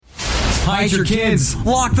hide your kids,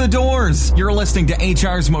 lock the doors. You're listening to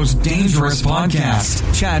HR's most dangerous podcast.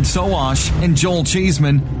 Chad Sowash and Joel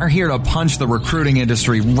Cheeseman are here to punch the recruiting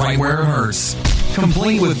industry right where it hurts.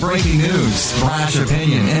 Complete with breaking news, brash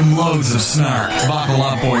opinion, and loads of snark. Buckle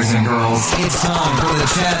up, boys and girls. It's time for the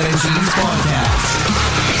Chad and Cheese Podcast.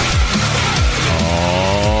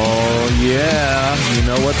 Oh, yeah. You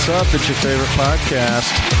know what's up. It's your favorite podcast,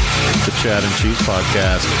 the Chad and Cheese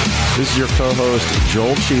Podcast. This is your co-host,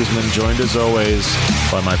 Joel Cheeseman, joined as always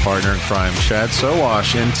by my partner in crime, Chad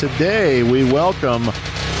Sowash. And today we welcome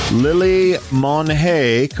Lily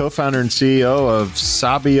Monhay, co-founder and CEO of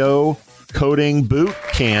Sabio Coding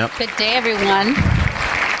Bootcamp. Good day, everyone.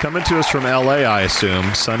 Coming to us from LA, I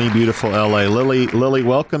assume. Sunny, beautiful LA. Lily,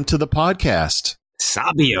 welcome to the podcast.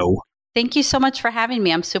 Sabio. Thank you so much for having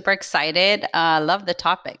me. I'm super excited. Love the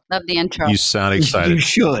topic. Love the intro. You sound excited. You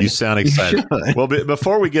should. You sound excited. Well,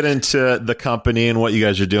 before we get into the company and what you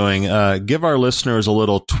guys are doing, give our listeners a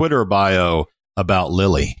little Twitter bio about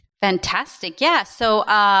Lily. Fantastic. Yeah. So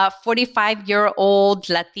 45-year-old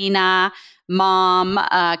Latina mom,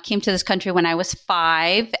 came to this country when I was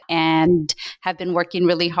 5 and have been working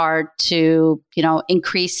really hard to,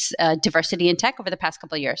 increase diversity in tech over the past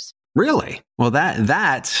couple of years. Really? Well,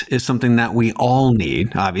 that is something that we all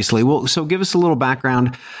need, obviously. Well, so give us a little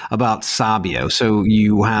background about Sabio. So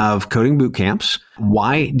you have coding boot camps.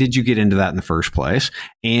 Why did you get into that in the first place?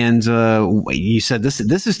 And you said this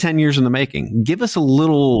is 10 years in the making. Give us a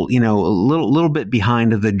little bit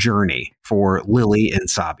behind the journey for Lily and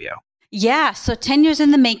Sabio. Yeah. So 10 years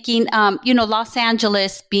in the making, Los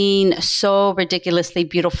Angeles being so ridiculously,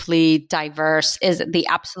 beautifully diverse is the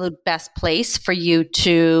absolute best place for you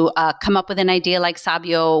to come up with an idea like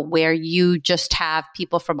Sabio, where you just have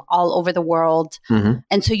people from all over the world. Mm-hmm.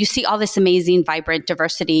 And so you see all this amazing, vibrant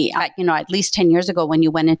diversity. At least 10 years ago, when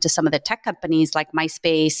you went into some of the tech companies like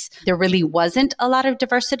MySpace, there really wasn't a lot of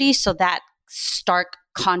diversity. So that stark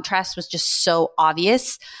contrast was just so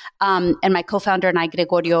obvious. And my co-founder and I,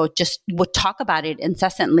 Gregorio, just would talk about it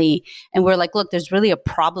incessantly. And we're like, look, there's really a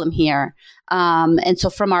problem here. And so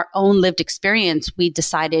from our own lived experience, we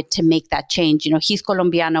decided to make that change. He's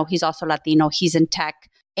Colombiano, he's also Latino, he's in tech.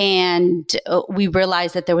 And we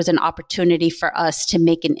realized that there was an opportunity for us to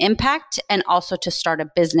make an impact and also to start a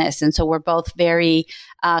business. And so we're both very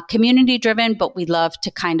community driven, but we love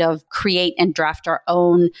to kind of create and draft our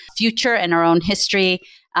own future and our own history.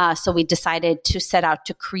 So we decided to set out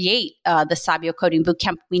to create the Sabio Coding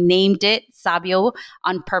Bootcamp. We named it Sabio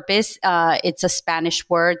on purpose. It's a Spanish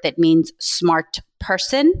word that means smart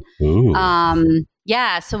person.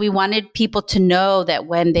 So we wanted people to know that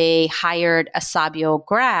when they hired a Sabio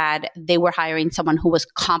grad, they were hiring someone who was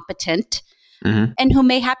competent and who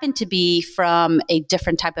may happen to be from a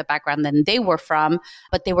different type of background than they were from,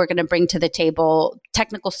 but they were going to bring to the table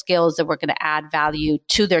technical skills that were going to add value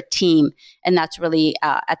to their team. And that's really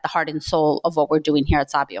at the heart and soul of what we're doing here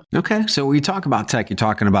at Sabio. Okay. So when you talk about tech, you're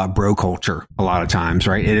talking about bro culture a lot of times,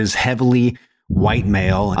 right? It is heavily white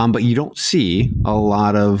male, but you don't see a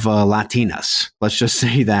lot of Latinas. Let's just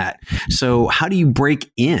say that. So how do you break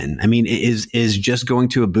in? I mean, is just going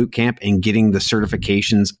to a boot camp and getting the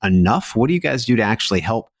certifications enough? What do you guys do to actually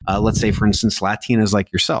help, let's say, for instance, Latinas like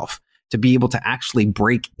yourself, to be able to actually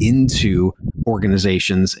break into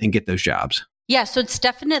organizations and get those jobs? Yeah, so it's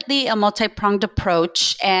definitely a multi-pronged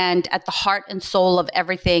approach. And at the heart and soul of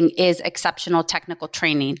everything is exceptional technical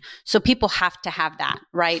training. So people have to have that,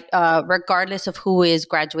 right? Regardless of who is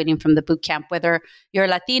graduating from the bootcamp, whether you're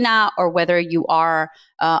Latina or whether you are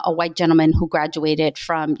a white gentleman who graduated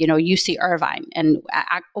from, UC Irvine. And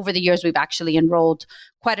over the years, we've actually enrolled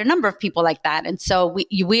quite a number of people like that. And so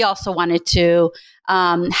we also wanted to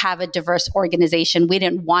have a diverse organization. We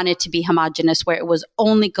didn't want it to be homogenous where it was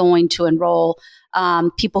only going to enroll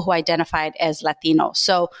people who identified as Latino.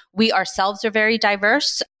 So we ourselves are very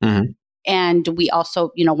diverse. Mm-hmm. And we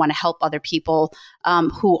also, want to help other people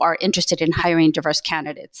who are interested in hiring diverse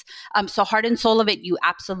candidates. So heart and soul of it, you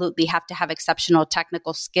absolutely have to have exceptional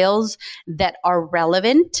technical skills that are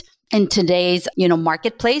relevant in today's,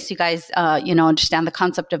 marketplace. You guys, understand the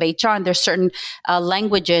concept of HR, and there's certain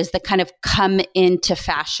languages that kind of come into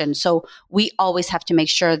fashion. So we always have to make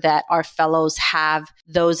sure that our fellows have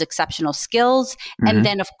those exceptional skills. Mm-hmm. And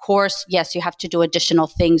then, of course, yes, you have to do additional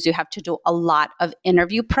things. You have to do a lot of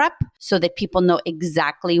interview prep so that people know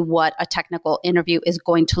exactly what a technical interview is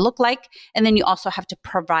going to look like. And then you also have to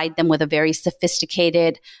provide them with a very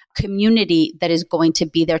sophisticated community that is going to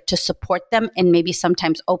be there to support them and maybe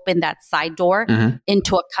sometimes open that side door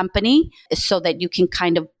into a company so that you can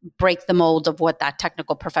kind of break the mold of what that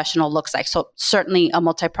technical professional looks like. So certainly a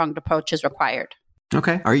multi-pronged approach is required.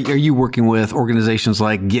 Okay. Are you working with organizations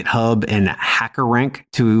like GitHub and HackerRank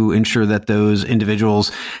to ensure that those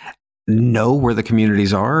individuals know where the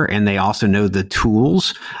communities are and they also know the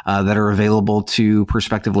tools that are available to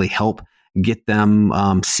prospectively help get them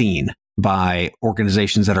seen by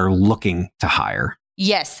organizations that are looking to hire?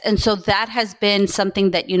 Yes. And so that has been something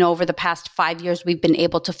that, over the past 5 years, we've been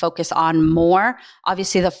able to focus on more.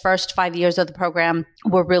 Obviously, the first 5 years of the program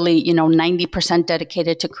were really, 90%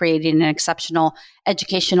 dedicated to creating an exceptional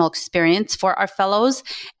educational experience for our fellows.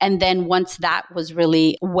 And then once that was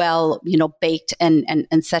really well, baked and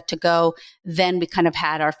set to go, then we kind of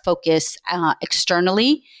had our focus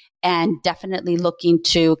externally and definitely looking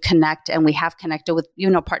to connect. And we have connected with,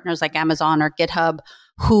 partners like Amazon or GitHub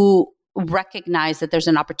who recognize that there's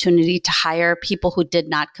an opportunity to hire people who did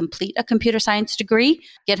not complete a computer science degree.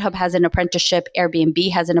 GitHub has an apprenticeship.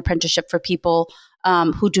 Airbnb has an apprenticeship for people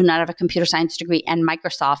who do not have a computer science degree. And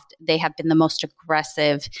Microsoft, they have been the most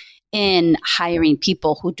aggressive in hiring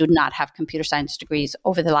people who do not have computer science degrees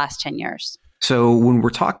over the last 10 years. So when we're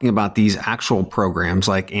talking about these actual programs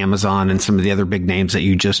like Amazon and some of the other big names that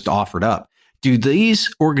you just offered up, do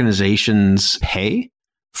these organizations pay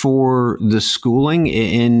for the schooling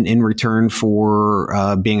in return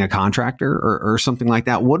for being a contractor or something like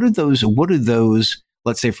that? What are those,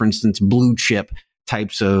 let's say, for instance, blue chip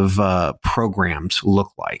types of programs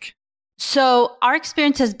look like? So our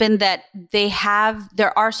experience has been that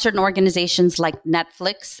there are certain organizations like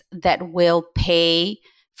Netflix that will pay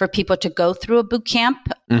for people to go through a boot camp.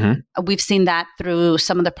 Mm-hmm. We've seen that through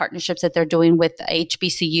some of the partnerships that they're doing with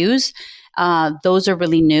HBCUs. Those are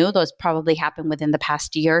really new. Those probably happened within the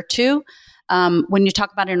past year or two. When you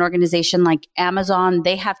talk about an organization like Amazon,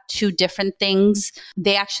 they have two different things.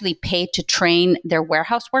 They actually pay to train their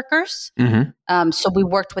warehouse workers. Mm-hmm. So we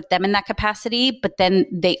worked with them in that capacity, but then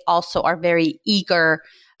they also are very eager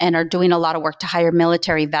and are doing a lot of work to hire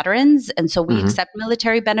military veterans. And so we mm-hmm. accept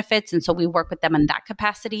military benefits. And so we work with them in that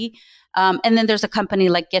capacity. And then there's a company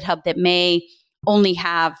like GitHub that may only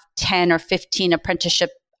have 10 or 15 apprenticeship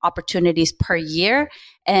opportunities per year.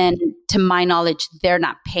 And to my knowledge, they're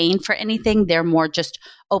not paying for anything. They're more just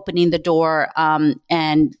opening the door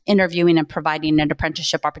and interviewing and providing an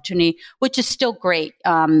apprenticeship opportunity, which is still great.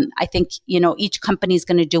 I think, each company is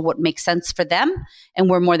going to do what makes sense for them. And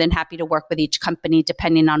we're more than happy to work with each company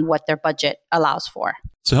depending on what their budget allows for.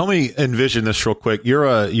 So help me envision this real quick. You're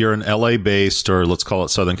an LA based, or let's call it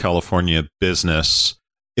Southern California business.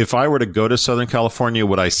 If I were to go to Southern California,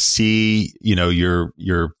 would I see, your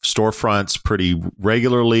storefronts pretty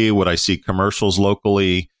regularly? Would I see commercials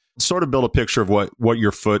locally? Sort of build a picture of what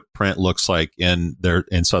your footprint looks like in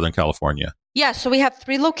Southern California. Yeah, so we have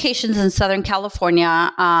 3 locations in Southern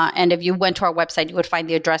California. And if you went to our website, you would find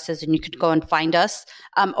the addresses and you could go and find us.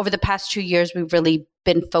 Over the past 2 years, we've really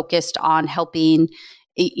been focused on helping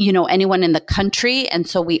anyone in the country. And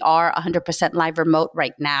so we are 100% live remote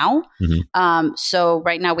right now. Mm-hmm. So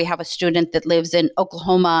right now we have a student that lives in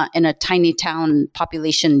Oklahoma in a tiny town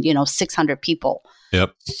population, 600 people.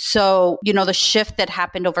 Yep. So, the shift that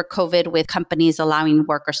happened over COVID with companies allowing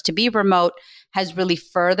workers to be remote has really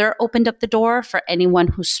further opened up the door for anyone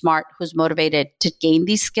who's smart, who's motivated to gain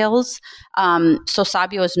these skills. So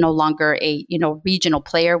Sabio is no longer a, regional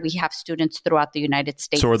player. We have students throughout the United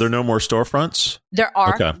States. So are there no more storefronts? There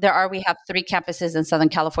are. Okay. There are. We have 3 campuses in Southern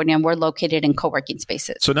California, and we're located in co-working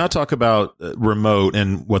spaces. So now talk about remote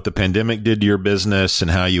and what the pandemic did to your business and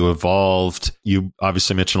how you evolved. You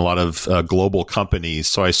obviously mentioned a lot of global companies.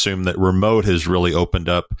 So I assume that remote has really opened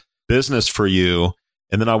up business for you.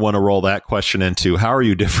 And then I want to roll that question into how are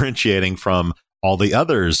you differentiating from all the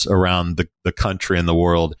others around the country and the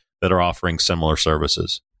world that are offering similar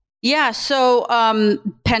services? Yeah. So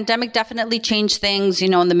pandemic definitely changed things.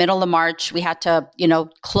 In the middle of March, we had to,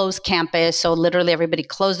 close campus. So literally everybody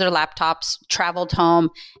closed their laptops, traveled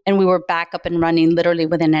home, and we were back up and running literally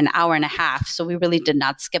within an hour and a half. So we really did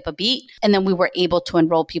not skip a beat. And then we were able to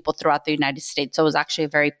enroll people throughout the United States. So it was actually a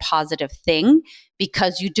very positive thing,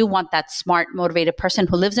 because you do want that smart, motivated person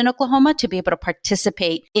who lives in Oklahoma to be able to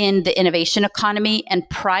participate in the innovation economy. And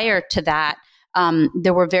prior to that,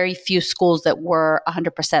 there were very few schools that were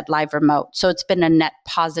 100% live remote. So it's been a net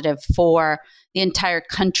positive for the entire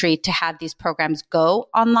country to have these programs go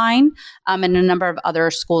online. And a number of other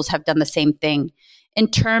schools have done the same thing. In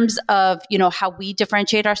terms of, how we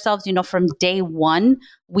differentiate ourselves, from day one,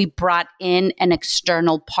 we brought in an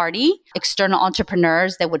external party, external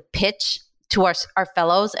entrepreneurs that would pitch to our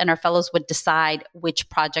fellows, and our fellows would decide which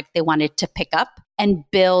project they wanted to pick up and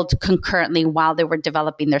build concurrently while they were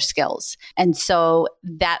developing their skills. And so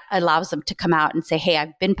that allows them to come out and say, hey,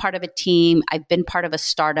 I've been part of a team. I've been part of a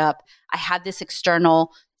startup. I have this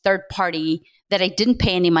external third party that I didn't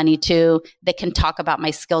pay any money to that can talk about my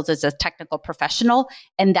skills as a technical professional.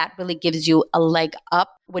 And that really gives you a leg up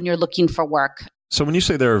when you're looking for work. So when you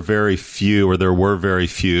say there are very few, or there were very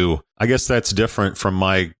few, I guess that's different from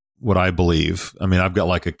what I believe. I mean, I've got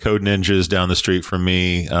like a Code Ninjas down the street from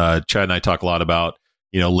me. Chad and I talk a lot about,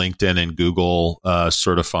 LinkedIn and Google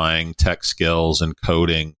certifying tech skills and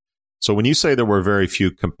coding. So when you say there were very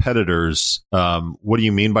few competitors, what do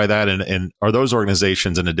you mean by that? And are those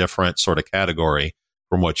organizations in a different sort of category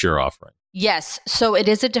from what you're offering? Yes. So it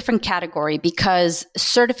is a different category because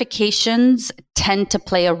certifications tend to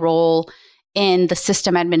play a role in the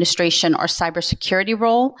system administration or cybersecurity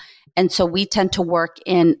role. And so we tend to work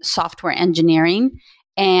in software engineering,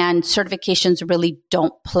 and certifications really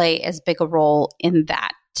don't play as big a role in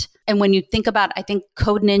that. And when you think about, I think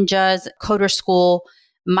Code Ninjas, Coder School,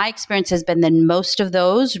 my experience has been that most of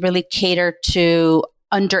those really cater to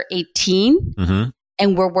under 18,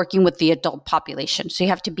 and we're working with the adult population. So you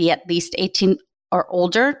have to be at least 18 or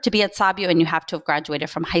older to be at Sabio, and you have to have graduated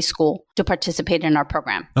from high school to participate in our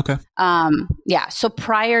program. Okay. So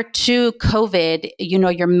prior to COVID,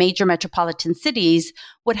 your major metropolitan cities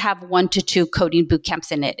would have 1 to 2 coding boot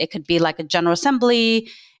camps in it. It could be like a General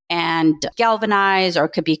Assembly and Galvanize, or it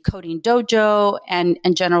could be Coding Dojo and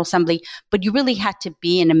General Assembly, but you really had to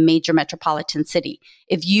be in a major metropolitan city.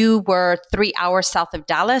 If you were 3 hours south of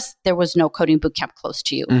Dallas, there was no coding boot camp close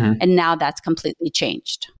to you. And now that's completely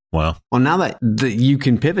changed. Wow. Well, now that you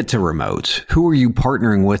can pivot to remote, who are you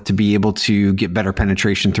partnering with to be able to get better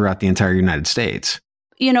penetration throughout the entire United States?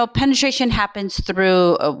 Penetration happens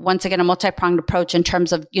through, once again, a multi-pronged approach in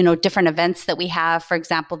terms of, different events that we have. For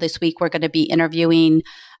example, this week, we're going to be interviewing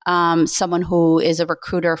someone who is a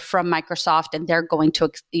recruiter from Microsoft, and they're going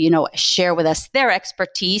to, share with us their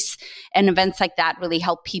expertise. And events like that really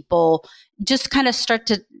help people just kind of start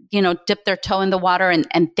to, dip their toe in the water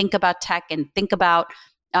and think about tech and think about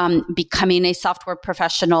becoming a software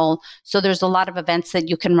professional. So there's a lot of events that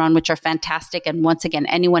you can run, which are fantastic. And once again,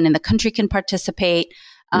 anyone in the country can participate.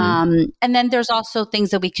 And then there's also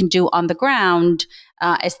things that we can do on the ground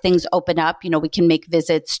as things open up. We can make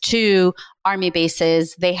visits to Army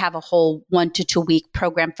bases. They have a whole 1 to 2 week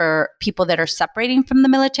program for people that are separating from the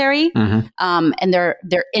military. And they're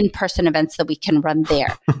in-person events that we can run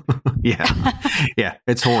there. Yeah,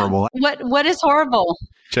 it's horrible. What is horrible?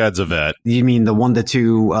 Chad's a vet. You mean the 1 to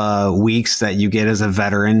 2 weeks that you get as a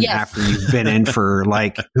veteran after you've been in for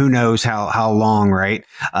who knows how long, right?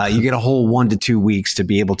 You get a whole 1 to 2 weeks to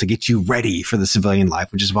be able to get you ready for the civilian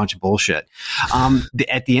life, which is a bunch of bullshit.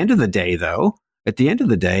 At the end of the day, though, it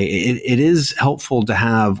is helpful to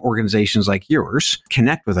have organizations like yours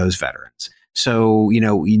connect with those veterans. So,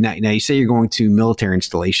 now you say you're going to military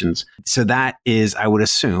installations. So that is, I would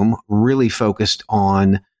assume, really focused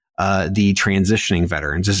on the transitioning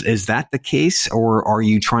veterans. Is that the case? Or are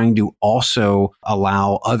you trying to also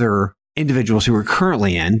allow other individuals who are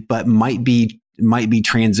currently in, but might be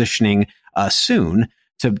transitioning soon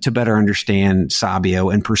to better understand Sabio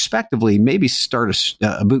and prospectively maybe start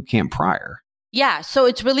a boot camp prior? Yeah, so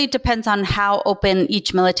it really depends on how open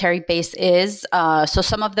each military base is. So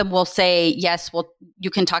some of them will say, yes, well, you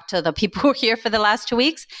can talk to the people who are here for the last 2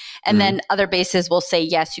 weeks. And then other bases will say,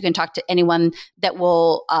 yes, you can talk to anyone that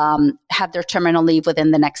will have their terminal leave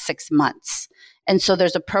within the next 6 months. And so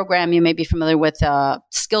there's a program you may be familiar with,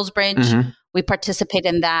 Skills Bridge. We participate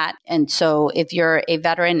in that. And so if you're a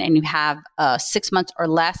veteran and you have 6 months or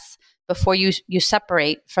less before you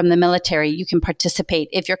separate from the military, you can participate,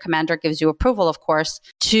 if your commander gives you approval, of course,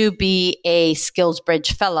 to be a Skills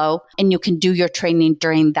Bridge fellow, and you can do your training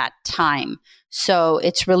during that time. So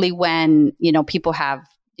it's really when, people have,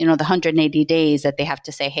 the 180 days that they have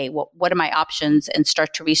to say, hey, what are my options, and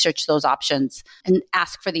start to research those options and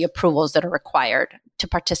ask for the approvals that are required to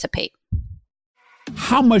participate.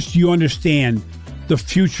 How much do you understand the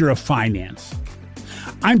future of finance?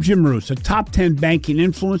 I'm Jim Roos, a top 10 banking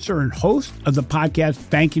influencer and host of the podcast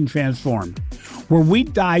Banking Transformed, where we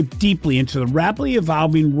dive deeply into the rapidly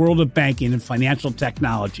evolving world of banking and financial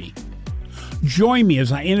technology. Join me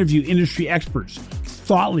as I interview industry experts,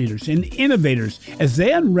 thought leaders, and innovators as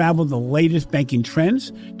they unravel the latest banking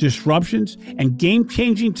trends, disruptions, and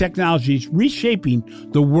game-changing technologies reshaping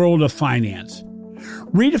the world of finance.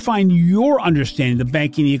 Redefine your understanding of the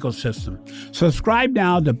banking ecosystem. Subscribe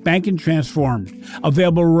now to Banking Transformed,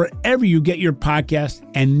 available wherever you get your podcast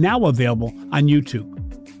and now available on YouTube.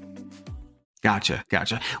 Gotcha.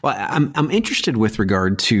 Well, I'm interested with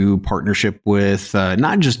regard to partnership with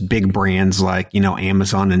not just big brands like,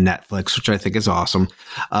 Amazon and Netflix, which I think is awesome,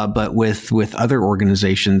 but with other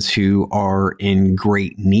organizations who are in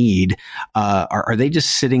great need. Are they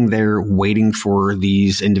just sitting there waiting for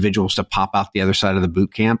these individuals to pop out the other side of the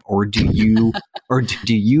boot camp, or do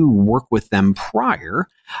you work with them prior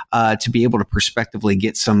to be able to prospectively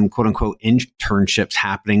get some quote unquote internships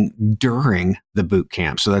happening during the boot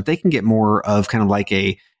camp so that they can get more of kind of like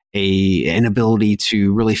an ability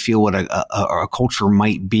to really feel what a culture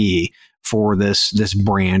might be for this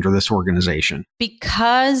brand or this organization?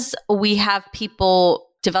 Because we have people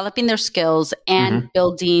developing their skills and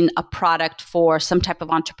building a product for some type of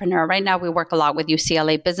entrepreneur. Right now, we work a lot with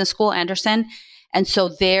UCLA Business School, Anderson. And so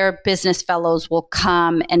their business fellows will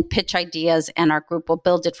come and pitch ideas and our group will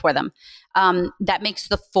build it for them. That makes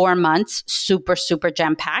the 4 months super, super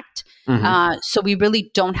jam-packed. So we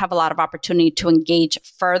really don't have a lot of opportunity to engage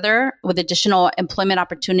further with additional employment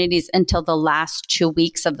opportunities until the last 2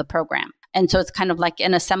 weeks of the program. And so it's kind of like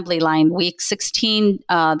an assembly line. Week 16,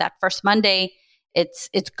 that first Monday, it's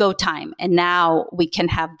go time. And now we can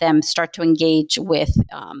have them start to engage with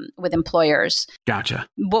employers. Gotcha.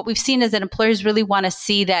 What we've seen is that employers really want to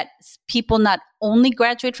see that people not only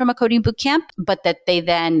graduate from a coding bootcamp, but that they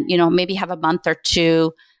then, maybe have a month or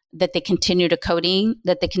two that they continue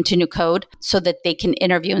code so that they can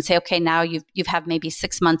interview and say, okay, now you've have maybe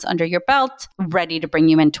 6 months under your belt, ready to bring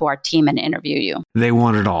you into our team and interview you. They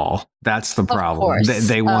want it all. That's the problem.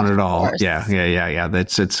 They want it all. Course. Yeah.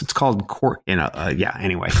 It's called court.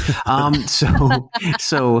 Anyway.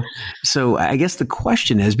 So I guess the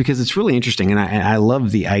question is, because it's really interesting, and I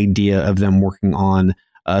love the idea of them working on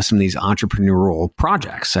some of these entrepreneurial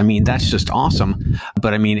projects. I mean, that's just awesome.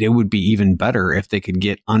 But I mean, it would be even better if they could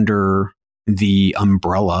get under the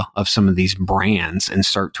umbrella of some of these brands and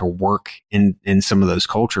start to work in some of those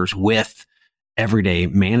cultures with everyday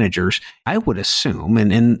managers. I would assume,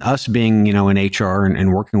 and us being, in HR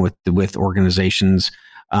and working with organizations,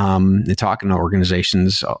 and talking to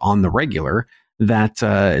organizations on the regular, that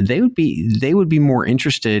they would be more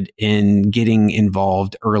interested in getting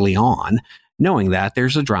involved early on, knowing that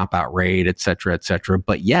there's a dropout rate, et cetera,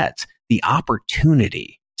 but yet the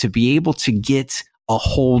opportunity to be able to get a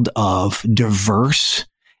hold of diverse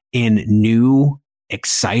and new,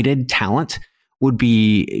 excited talent would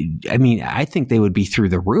be, I think they would be through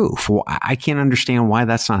the roof. Well, I can't understand why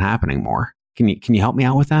that's not happening more. Can you help me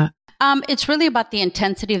out with that? It's really about the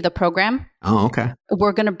intensity of the program. Oh, okay.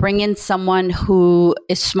 We're going to bring in someone who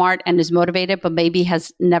is smart and is motivated, but maybe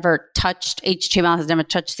has never touched HTML, has never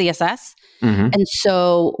touched CSS. And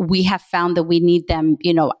so we have found that we need them,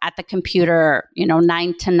 at the computer,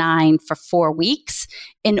 9 to 9 for 4 weeks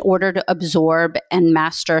in order to absorb and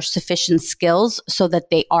master sufficient skills so that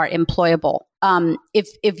they are employable.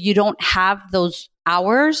 If you don't have those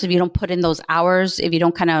hours, if you don't put in those hours, if you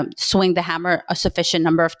don't kind of swing the hammer a sufficient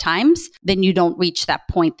number of times, then you don't reach that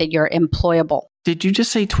point that you're employable. Did you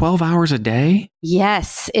just say 12 hours a day?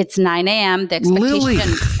 Yes, it's 9 a.m. The expectation. Lily,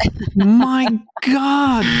 my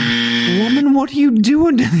God, woman, what are you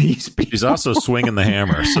doing to these people? She's also swinging the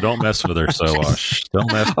hammer, so don't mess with her, Sowash.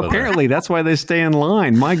 Don't mess with her. Apparently, that's why they stay in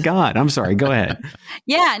line. My God, I'm sorry. Go ahead.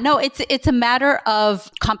 Yeah, no, it's a matter of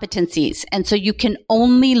competencies, and so you can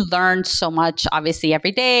only learn so much, obviously,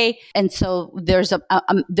 every day. And so there's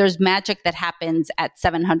there's magic that happens at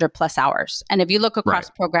 700 plus hours. And if you look across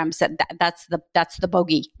programs, that's the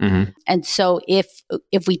bogey. And so if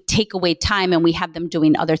we take away time and we have them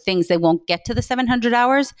doing other things, they won't get to the 700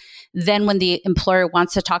 hours. Then when the employer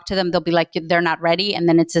wants to talk to them, they'll be like, they're not ready. And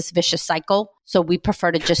then it's this vicious cycle. So we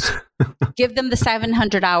prefer to just give them the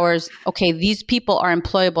 700 hours. Okay, these people are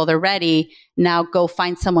employable. They're ready. Now go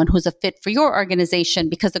find someone who's a fit for your organization.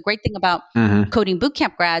 Because the great thing about coding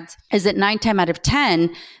bootcamp grads is that 9 times out of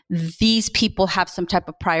 10, these people have some type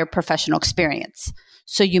of prior professional experience.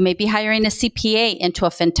 So you may be hiring a CPA into a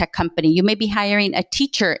fintech company. You may be hiring a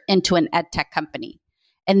teacher into an ed tech company.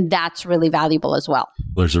 And that's really valuable as well.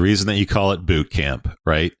 There's a reason that you call it boot camp,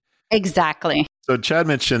 right? Exactly. So Chad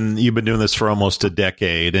mentioned you've been doing this for almost a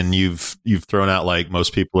decade, and you've thrown out like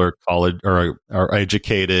most people are college or are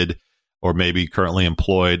educated or maybe currently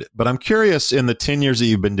employed. But I'm curious, in the 10 years that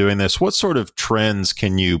you've been doing this, what sort of trends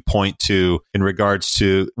can you point to in regards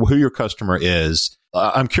to who your customer is?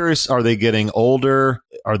 I'm curious, are they getting older?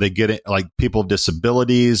 Are they getting like people with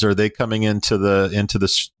disabilities? Are they coming into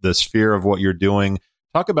the sphere of what you're doing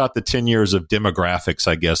Talk about the 10 years of demographics,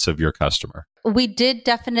 I guess, of your customer. We did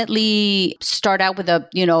definitely start out with a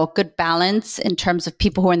good balance in terms of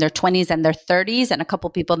people who are in their 20s and their 30s and a couple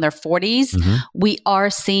people in their 40s. Mm-hmm. We are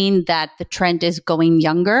seeing that the trend is going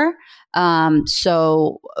younger.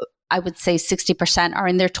 So I would say 60% are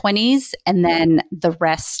in their 20s, and then the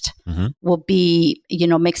rest will be,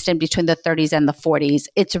 mixed in between the 30s and the 40s.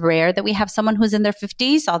 It's rare that we have someone who's in their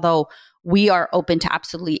 50s, although we are open to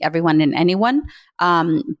absolutely everyone and anyone.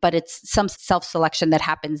 But it's some self-selection that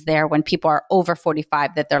happens there when people are over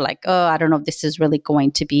 45 that they're like, oh, I don't know if this is really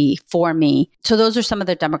going to be for me. So those are some of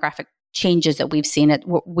the demographic changes that we've seen.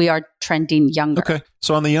 We are trending younger. Okay.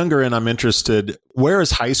 So on the younger end, I'm interested, where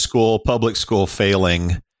is high school, public school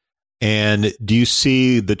failing? And do you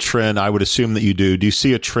see the trend? I would assume that you do. Do you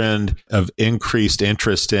see a trend of increased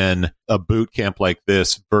interest in a boot camp like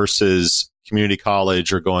this versus community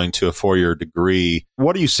college or going to a 4-year degree?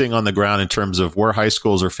 What are you seeing on the ground in terms of where high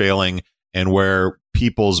schools are failing and where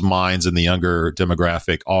people's minds in the younger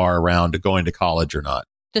demographic are around going to college or not?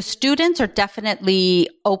 The students are definitely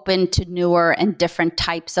open to newer and different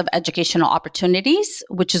types of educational opportunities,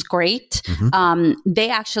 which is great. They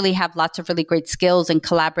actually have lots of really great skills in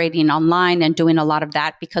collaborating online and doing a lot of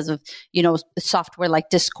that because of, software like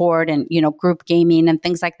Discord and, group gaming and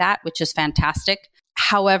things like that, which is fantastic.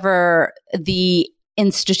 However, the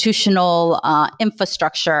institutional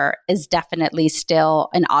infrastructure is definitely still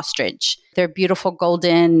an ostrich. Their beautiful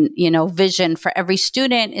golden, vision for every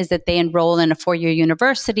student is that they enroll in a 4-year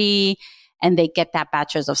university and they get that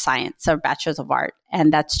bachelor's of science or bachelor's of art.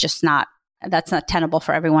 And that's not tenable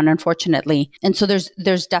for everyone, unfortunately. And so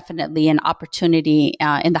there's definitely an opportunity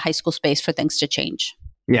in the high school space for things to change.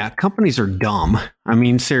 Yeah, companies are dumb. I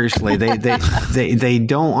mean, seriously, they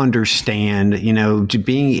don't understand, to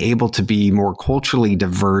being able to be more culturally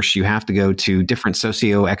diverse, you have to go to different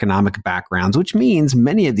socioeconomic backgrounds, which means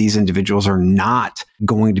many of these individuals are not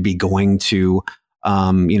going to be going to, a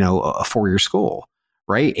 4-year school,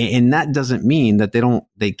 right? And that doesn't mean that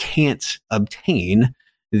they can't obtain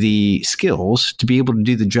the skills to be able to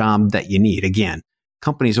do the job that you need. Again,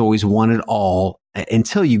 companies always want it all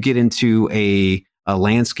until you get into a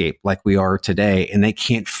landscape like we are today, and they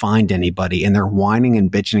can't find anybody, and they're whining and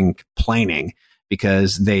bitching and complaining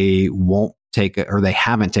because they won't take or they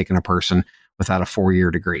haven't taken a person without a 4-year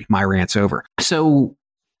degree. My rant's over. So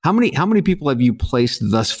how many people have you placed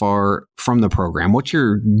thus far from the program? What's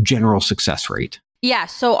your general success rate? Yeah,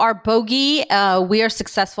 so our bogey, we are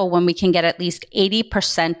successful when we can get at least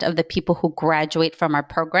 80% of the people who graduate from our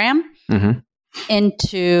program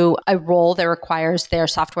into a role that requires their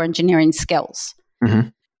software engineering skills.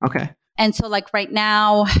 Okay. And so like right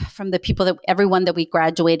now, from everyone that we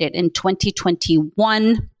graduated in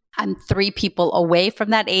 2021, I'm 3 people away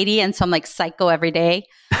from that 80. And so I'm like psycho every day.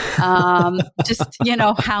 Just,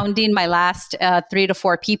 hounding my last 3 to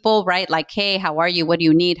 4 people, right? Like, hey, how are you? What do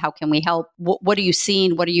you need? How can we help? What are you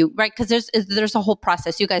seeing? Right? Because there's a whole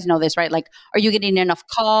process. You guys know this, right? Like, are you getting enough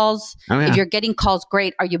calls? Oh, yeah. If you're getting calls,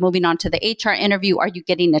 great. Are you moving on to the HR interview? Are you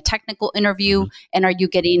getting a technical interview? And are you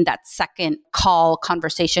getting that second call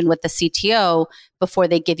conversation with the CTO before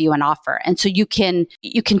they give you an offer? And so you can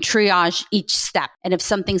triage each step. And if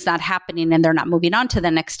something's not happening and they're not moving on to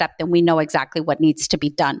the next step, then we know exactly what needs to be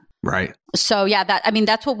done. Right. So yeah,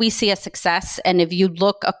 that's what we see as success. And if you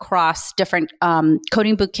look across different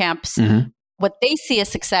coding boot camps, what they see as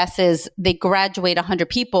success is they graduate 100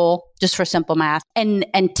 people, just for simple math, and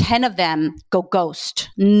 10 of them go ghost,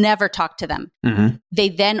 never talk to them. They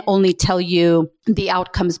then only tell you the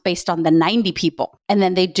outcomes based on the 90 people. And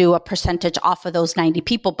then they do a percentage off of those 90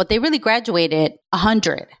 people, but they really graduated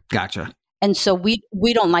 100. Gotcha. And so we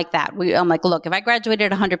don't like that. I'm like, look, if I graduated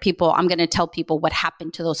 100 people, I'm going to tell people what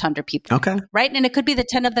happened to those 100 people. Okay. Right? And it could be that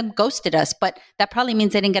 10 of them ghosted us, but that probably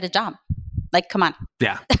means they didn't get a job. Like, come on.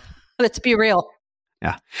 Yeah. Let's be real.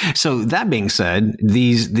 Yeah. So that being said,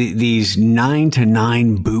 these 9 to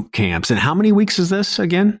 9 boot camps, and how many weeks is this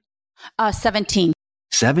again? 17.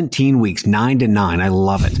 17 weeks, 9 to 9. I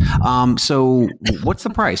love it. So what's the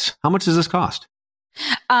price? How much does this cost?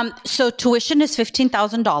 So tuition is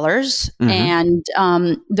 $15,000 and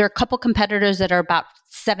there are a couple competitors that are about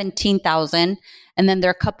 $17,000. And then there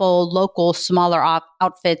are a couple local smaller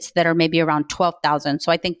outfits that are maybe around $12,000.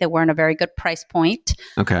 So I think that we're in a very good price point.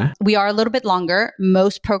 Okay. We are a little bit longer.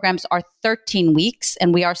 Most programs are 13 weeks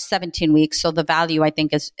and we are 17 weeks. So the value I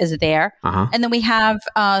think is there. And then we have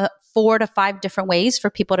 4 to 5 different ways for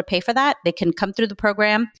people to pay for that. They can come through the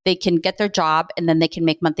program, they can get their job, and then they can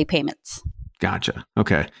make monthly payments. Gotcha.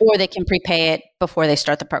 Okay. Or they can prepay it before they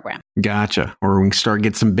start the program. Gotcha. Or we can start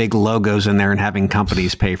get some big logos in there and having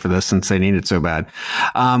companies pay for this since they need it so bad.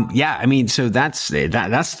 Yeah, I mean, so that's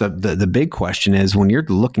the big question is when you're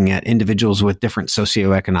looking at individuals with different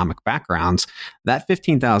socioeconomic backgrounds, that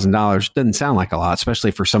 $15,000 doesn't sound like a lot,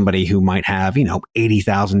 especially for somebody who might have,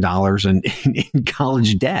 $80,000 in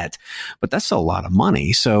college debt. But that's still a lot of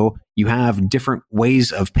money. So you have different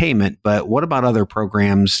ways of payment. But what about other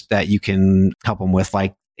programs that you can help them with,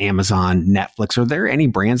 like Amazon, Netflix? Are there any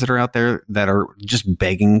brands that are out there that are just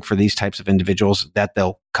begging for these types of individuals that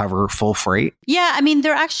they'll cover full freight? Yeah, I mean,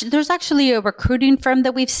 there's actually a recruiting firm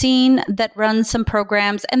that we've seen that runs some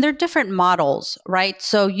programs, and they're different models, right?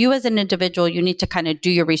 So you as an individual, you need to kind of do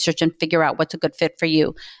your research and figure out what's a good fit for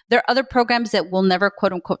you. There are other programs that will never,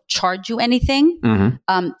 quote unquote, charge you anything.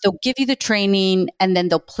 They'll give you the training and then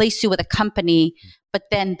they'll place you with a company. But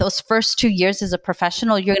then those first 2 years as a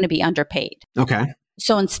professional, you're going to be underpaid. Okay.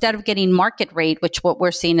 So instead of getting market rate, which what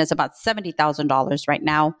we're seeing is about $70,000 right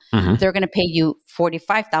now, they're going to pay you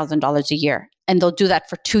 $45,000 a year. And they'll do that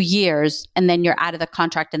for 2 years. And then you're out of the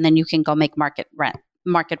contract and then you can go make market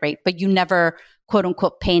rate, but you never, quote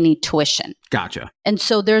unquote, pay any tuition. Gotcha. And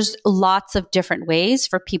so there's lots of different ways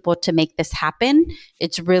for people to make this happen.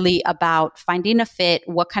 It's really about finding a fit,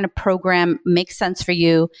 what kind of program makes sense for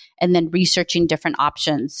you, and then researching different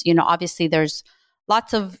options. Obviously there's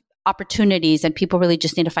lots of opportunities and people really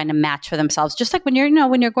just need to find a match for themselves. Just like when you're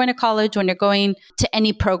going to college, when you're going to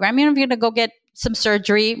any program, if you're going to go get some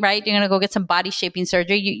surgery, right? You're going to go get some body shaping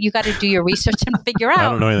surgery. You got to do your research and figure out. I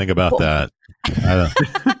don't know anything about that. I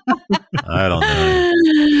don't know.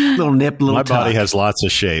 Little nip, little My tuck. body has lots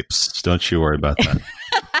of shapes. Don't you worry about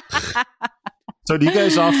that. So do you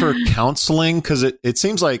guys offer counseling? Because it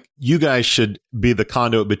seems like you guys should be the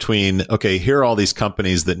conduit between, okay, here are all these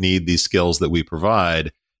companies that need these skills that we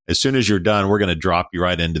provide. As soon as you're done, we're going to drop you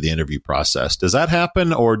right into the interview process. Does that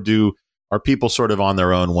happen, or are people sort of on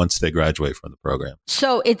their own once they graduate from the program?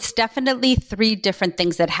 So it's definitely 3 different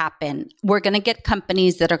things that happen. We're going to get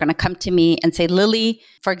companies that are going to come to me and say, Lily,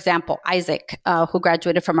 for example, Isaac, who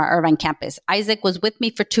graduated from our Irvine campus. Isaac was with me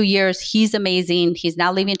for 2 years. He's amazing. He's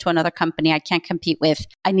now leaving to another company I can't compete with.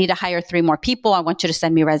 I need to hire 3 more people. I want you to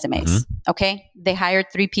send me resumes. Okay. They hired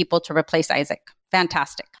 3 people to replace Isaac.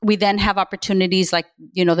 Fantastic. We then have opportunities like,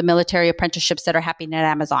 the military apprenticeships that are happening at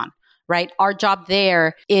Amazon, right? Our job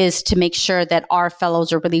there is to make sure that our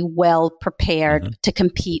fellows are really well prepared to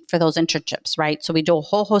compete for those internships, right? So we do a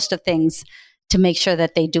whole host of things to make sure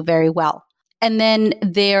that they do very well. And then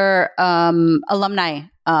there are alumni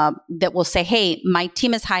that will say, hey, my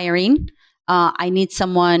team is hiring. I need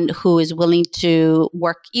someone who is willing to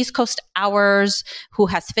work East Coast hours, who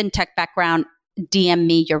has fintech background. DM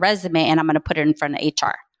me your resume and I'm going to put it in front of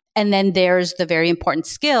HR. And then there's the very important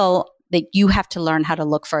skill that you have to learn how to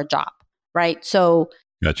look for a job, right? So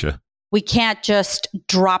Gotcha. We can't just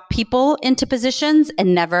drop people into positions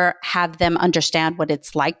and never have them understand what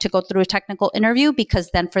it's like to go through a technical interview, because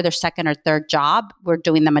then for their second or third job, we're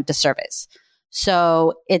doing them a disservice.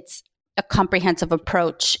 So it's a comprehensive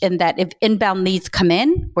approach in that if inbound leads come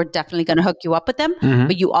in, we're definitely going to hook you up with them.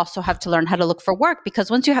 But you also have to learn how to look for work, because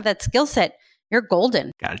once you have that skill set, you're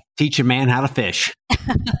golden. Got to teach a man how to fish.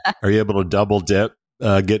 Are you able to double dip,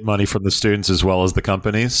 get money from the students as well as the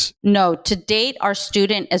companies? No, to date, our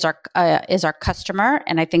student is our customer.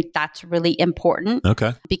 And I think that's really important.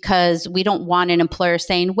 Okay. Because we don't want an employer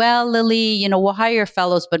saying, well, Lily, we'll hire your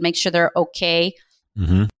fellows, but make sure they're okay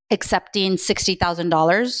accepting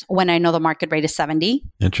 $60,000 when I know the market rate is 70.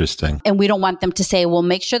 Interesting. And we don't want them to say, well,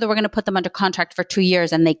 make sure that we're going to put them under contract for 2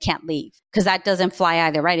 years and they can't leave, because that doesn't fly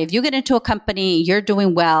either, right? If you get into a company, you're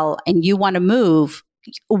doing well and you want to move,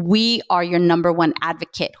 we are your number one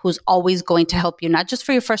advocate who's always going to help you, not just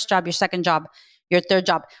for your first job, your second job, your third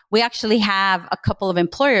job. We actually have a couple of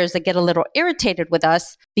employers that get a little irritated with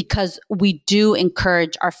us because we do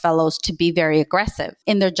encourage our fellows to be very aggressive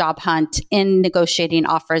in their job hunt, in negotiating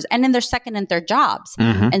offers, and in their second and third jobs.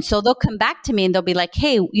 And so they'll come back to me and they'll be like,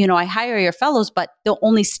 hey, I hire your fellows, but they'll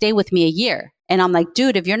only stay with me a year. And I'm like,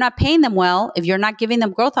 dude, if you're not paying them well, if you're not giving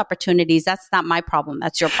them growth opportunities, that's not my problem.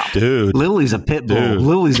 That's your problem. Dude. Lily's a pit bull.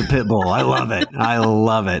 Lily's a pit bull. I love it. I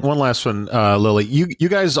love it. One last one, Lily. You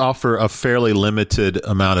guys offer a fairly limited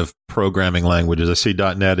amount of programming languages. I see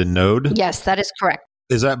 .NET and Node. Yes, that is correct.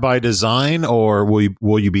 Is that by design, or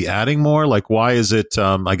will you be adding more? Like, why is it,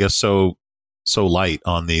 I guess, so light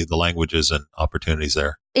on the languages and opportunities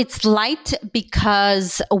there? It's light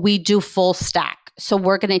because we do full stack. So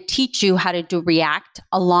we're going to teach you how to do React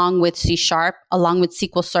along with C#, along with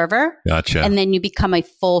SQL Server. Gotcha. And then you become a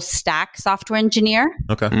full stack software engineer.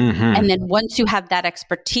 Okay. And then once you have that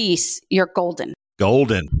expertise, you're golden.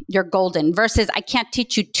 Golden. You're golden versus I can't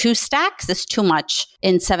teach you 2 stacks. It's too much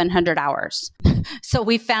in 700 hours. So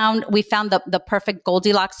we found the perfect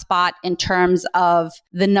Goldilocks spot in terms of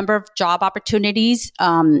the number of job opportunities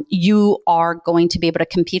you are going to be able to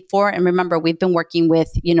compete for. And remember, we've been working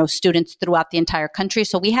with, students throughout the entire country.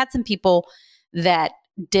 So we had some people that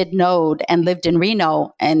did Node and lived in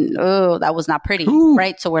Reno, and that was not pretty. Ooh.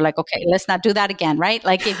 Right? So we're like, okay, let's not do that again, right?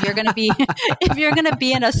 Like if you're gonna be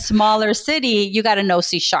in a smaller city, you got to know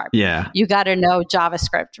C#. Yeah, you got to know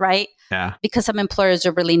JavaScript, right? Yeah. Because some employers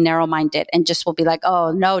are really narrow-minded and just will be like,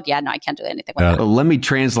 oh, Node, I can't do anything with that. Well, let me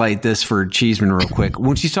translate this for Cheeseman real quick.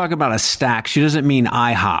 When she's talking about a stack, she doesn't mean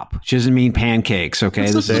IHOP. She doesn't mean pancakes,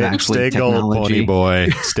 okay? This is actually technology. Gold, pony boy.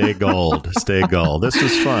 Stay gold. Stay gold. This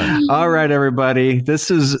was fun. All right, everybody.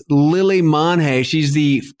 This is Lily Monhay. She's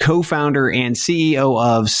the co-founder and CEO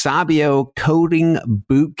of Sabio Coding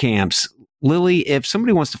Bootcamps. Lily, if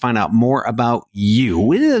somebody wants to find out more about you,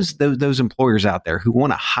 what is those employers out there who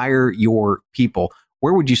want to hire your people,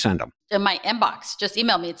 where would you send them? In my inbox. Just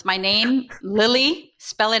email me. It's my name, Lily.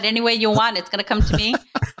 Spell it any way you want. It's going to come to me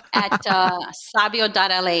at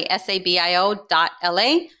sabio.la,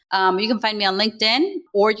 sabio.la. You can find me on LinkedIn,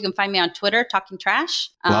 or you can find me on Twitter, talking trash.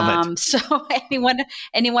 Love it. So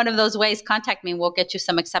any one of those ways, contact me. We'll get you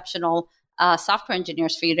some exceptional software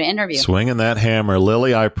engineers for you to interview. Swinging that hammer.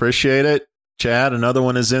 Lily, I appreciate it. Chad, another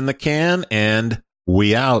one is in the can, and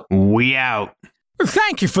we out. We out.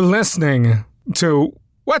 Thank you for listening to,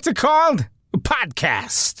 what's it called? A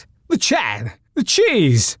podcast. The Chad. The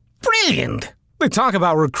Cheese. Brilliant. They talk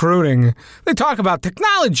about recruiting. They talk about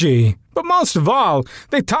technology. But most of all,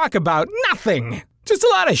 they talk about nothing. Just a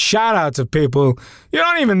lot of shout-outs of people you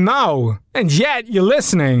don't even know. And yet you're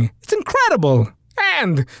listening. It's incredible.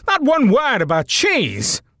 And not one word about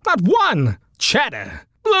cheese. Not one. Cheddar.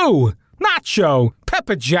 Blue. Nacho,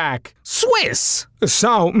 pepper jack, Swiss.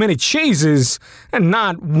 So many cheeses and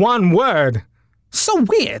not one word. So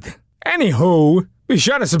weird. Anywho, be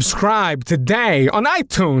sure to subscribe today on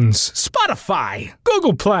iTunes, Spotify,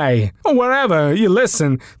 Google Play, or wherever you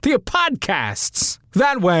listen to your podcasts.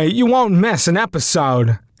 That way you won't miss an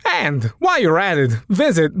episode. And while you're at it,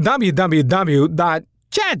 visit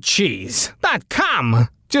www.chadcheese.com.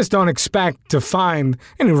 Just don't expect to find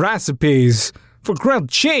any recipes for grilled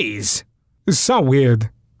cheese. It's so weird.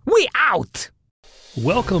 We out!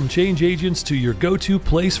 Welcome, change agents, to your go-to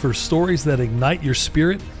place for stories that ignite your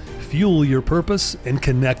spirit, fuel your purpose, and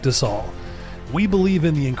connect us all. We believe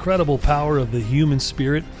in the incredible power of the human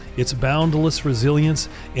spirit, its boundless resilience,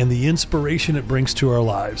 and the inspiration it brings to our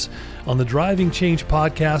lives. On the Driving Change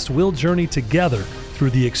podcast, we'll journey together through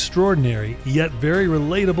the extraordinary yet very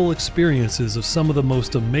relatable experiences of some of the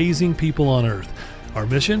most amazing people on earth. Our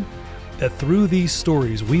mission? That through these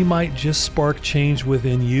stories, we might just spark change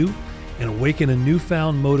within you and awaken a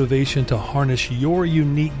newfound motivation to harness your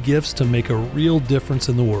unique gifts to make a real difference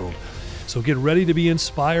in the world. So get ready to be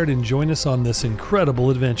inspired and join us on this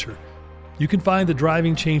incredible adventure. You can find the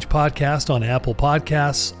Driving Change podcast on Apple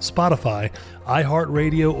Podcasts, Spotify,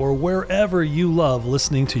 iHeartRadio, or wherever you love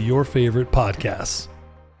listening to your favorite podcasts.